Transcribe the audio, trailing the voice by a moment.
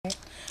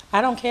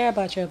I don't care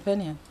about your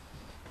opinion.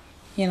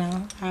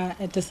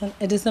 It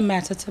doesn't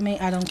matter to me.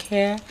 I don't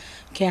care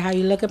how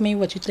you look at me,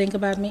 what you think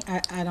about me.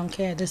 I don't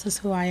care. This is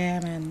who I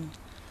am,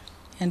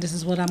 and this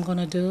is what I'm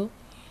gonna do.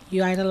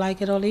 You either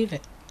like it or leave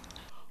it.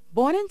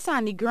 Born in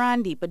Sandy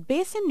Grande but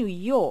based in New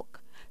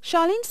York,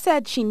 Charlene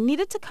said she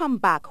needed to come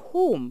back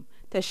home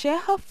to share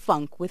her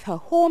funk with her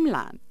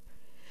homeland.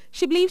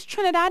 She believes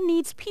Trinidad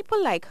needs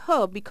people like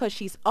her because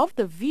she's of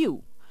the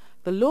view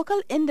the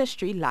local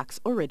industry lacks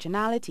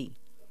originality.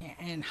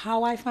 And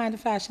how I find the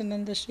fashion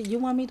industry, you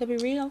want me to be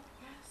real?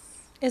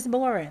 It's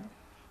boring.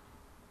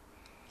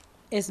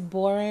 It's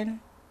boring.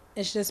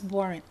 It's just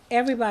boring.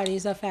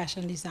 Everybody's a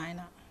fashion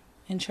designer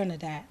in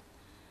Trinidad.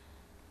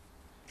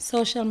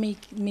 Social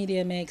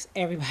media makes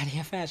everybody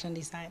a fashion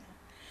designer.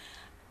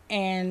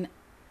 And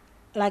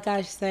like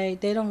I say,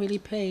 they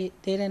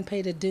didn't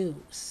pay the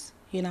dues.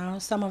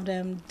 Some of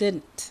them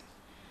didn't.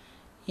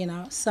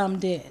 Some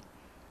did.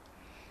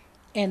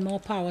 And more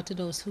power to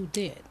those who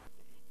did.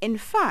 In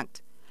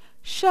fact,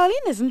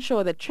 Charlene isn't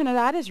sure that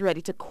Trinidad is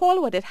ready to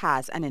call what it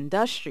has an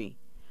industry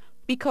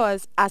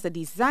because, as a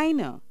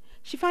designer,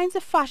 she finds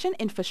the fashion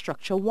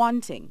infrastructure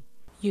wanting.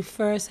 You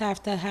first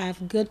have to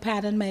have good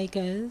pattern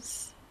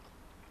makers.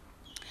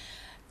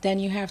 Then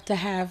you have to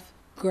have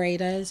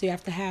graders. You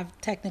have to have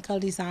technical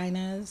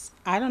designers.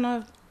 I don't know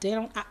if they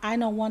don't. I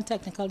know one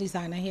technical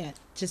designer here,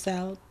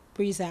 Giselle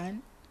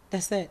Brizan.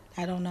 That's it.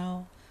 I don't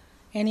know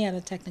any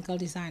other technical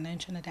designer in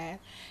Trinidad.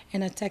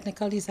 And a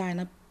technical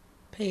designer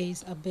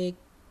plays a big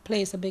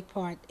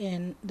part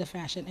in the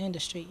fashion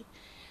industry.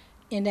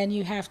 And then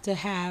you have to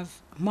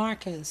have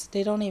markers.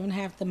 They don't even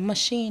have the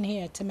machine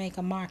here to make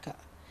a marker.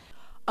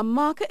 A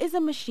marker is a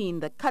machine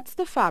that cuts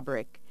the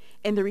fabric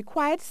in the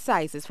required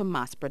sizes for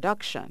mass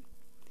production.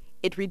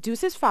 It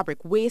reduces fabric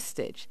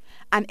wastage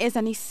and is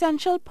an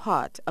essential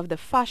part of the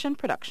fashion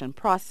production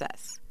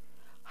process.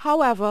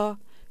 However,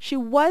 she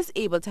was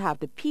able to have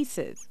the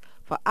pieces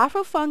for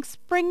Afrofunk's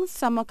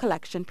spring-summer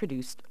collection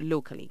produced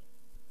locally.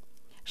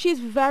 She is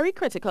very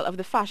critical of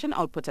the fashion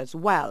output as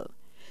well.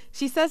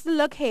 She says the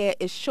look here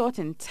is short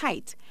and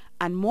tight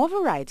and more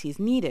variety is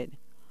needed.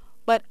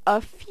 But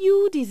a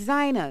few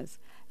designers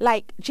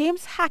like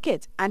James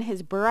Hackett and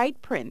his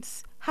bright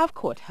prints have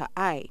caught her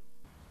eye.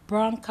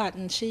 Brown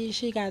cotton,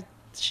 she got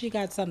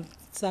some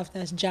stuff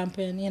that's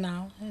jumping,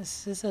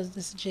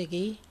 It's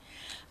jiggy.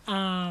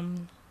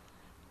 Um,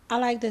 I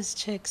like this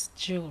chick's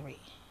jewelry.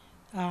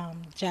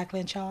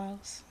 Jacqueline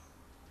Charles,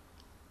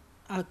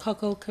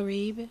 Coco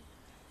Caribe.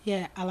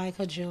 Yeah, I like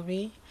her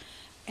jewelry,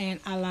 and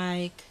I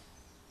like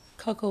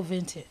Coco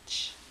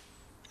Vintage.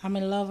 I'm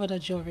in love with her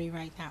jewelry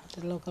right now.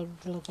 The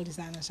local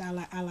designers. I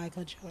like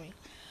her jewelry.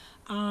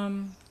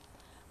 Um,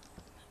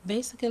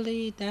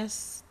 Basically,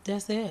 that's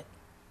it.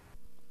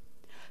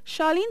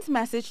 Charlene's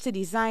message to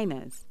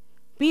designers: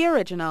 be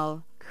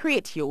original,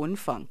 create your own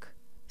funk.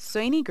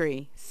 Soini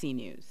Gray, C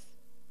News.